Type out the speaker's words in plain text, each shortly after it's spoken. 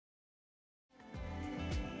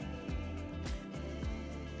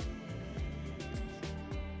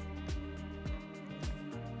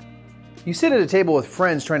You sit at a table with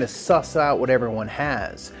friends trying to suss out what everyone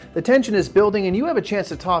has. The tension is building and you have a chance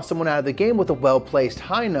to toss someone out of the game with a well-placed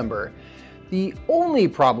high number. The only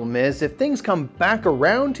problem is if things come back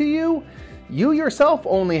around to you, you yourself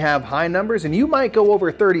only have high numbers and you might go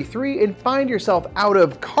over 33 and find yourself out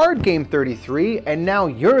of card game 33, and now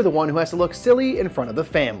you're the one who has to look silly in front of the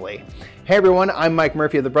family. Hey everyone, I'm Mike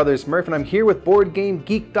Murphy of the Brothers Murph and I'm here with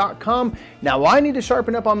BoardGameGeek.com. Now I need to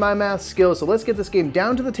sharpen up on my math skills, so let's get this game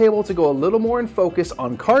down to the table to go a little more in focus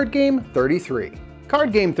on Card Game 33.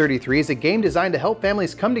 Card Game 33 is a game designed to help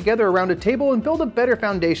families come together around a table and build a better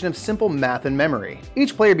foundation of simple math and memory.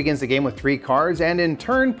 Each player begins the game with 3 cards, and in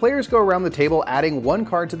turn, players go around the table adding 1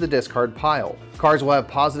 card to the discard pile. Cards will have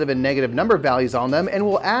positive and negative number values on them and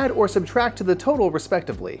will add or subtract to the total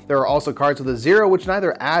respectively. There are also cards with a 0 which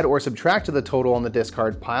neither add or subtract to the total on the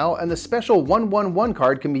discard pile, and the special 111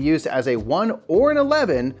 card can be used as a 1 or an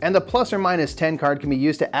 11, and the plus or minus 10 card can be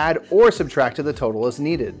used to add or subtract to the total as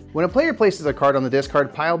needed. When a player places a card on the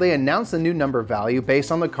discard pile, they announce the new number value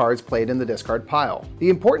based on the cards played in the discard pile. The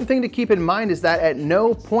important thing to keep in mind is that at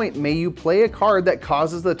no point may you play a card that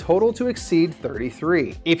causes the total to exceed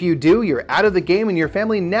 33. If you do, you're out of the game and your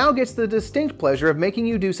family now gets the distinct pleasure of making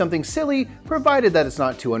you do something silly, provided that it's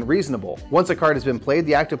not too unreasonable. Once a card has been played,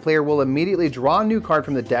 the active player will immediately draw a new card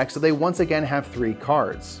from the deck, so they once again have 3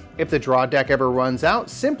 cards. If the draw deck ever runs out,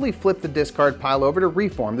 simply flip the discard pile over to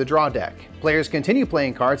reform the draw deck. Players continue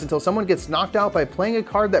playing cards until someone gets knocked out by playing a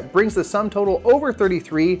card that brings the sum total over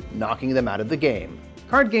 33, knocking them out of the game.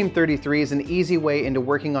 Card Game 33 is an easy way into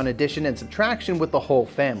working on addition and subtraction with the whole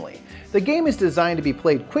family. The game is designed to be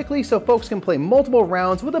played quickly so folks can play multiple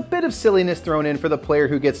rounds with a bit of silliness thrown in for the player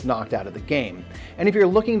who gets knocked out of the game. And if you're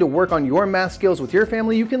looking to work on your math skills with your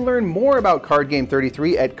family, you can learn more about Card Game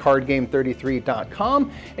 33 at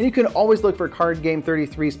cardgame33.com, and you can always look for Card Game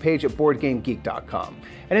 33's page at BoardGameGeek.com.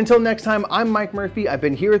 And until next time, I'm Mike Murphy. I've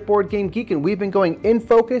been here with Board Game Geek and we've been going in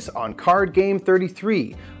focus on Card Game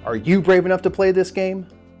 33. Are you brave enough to play this game?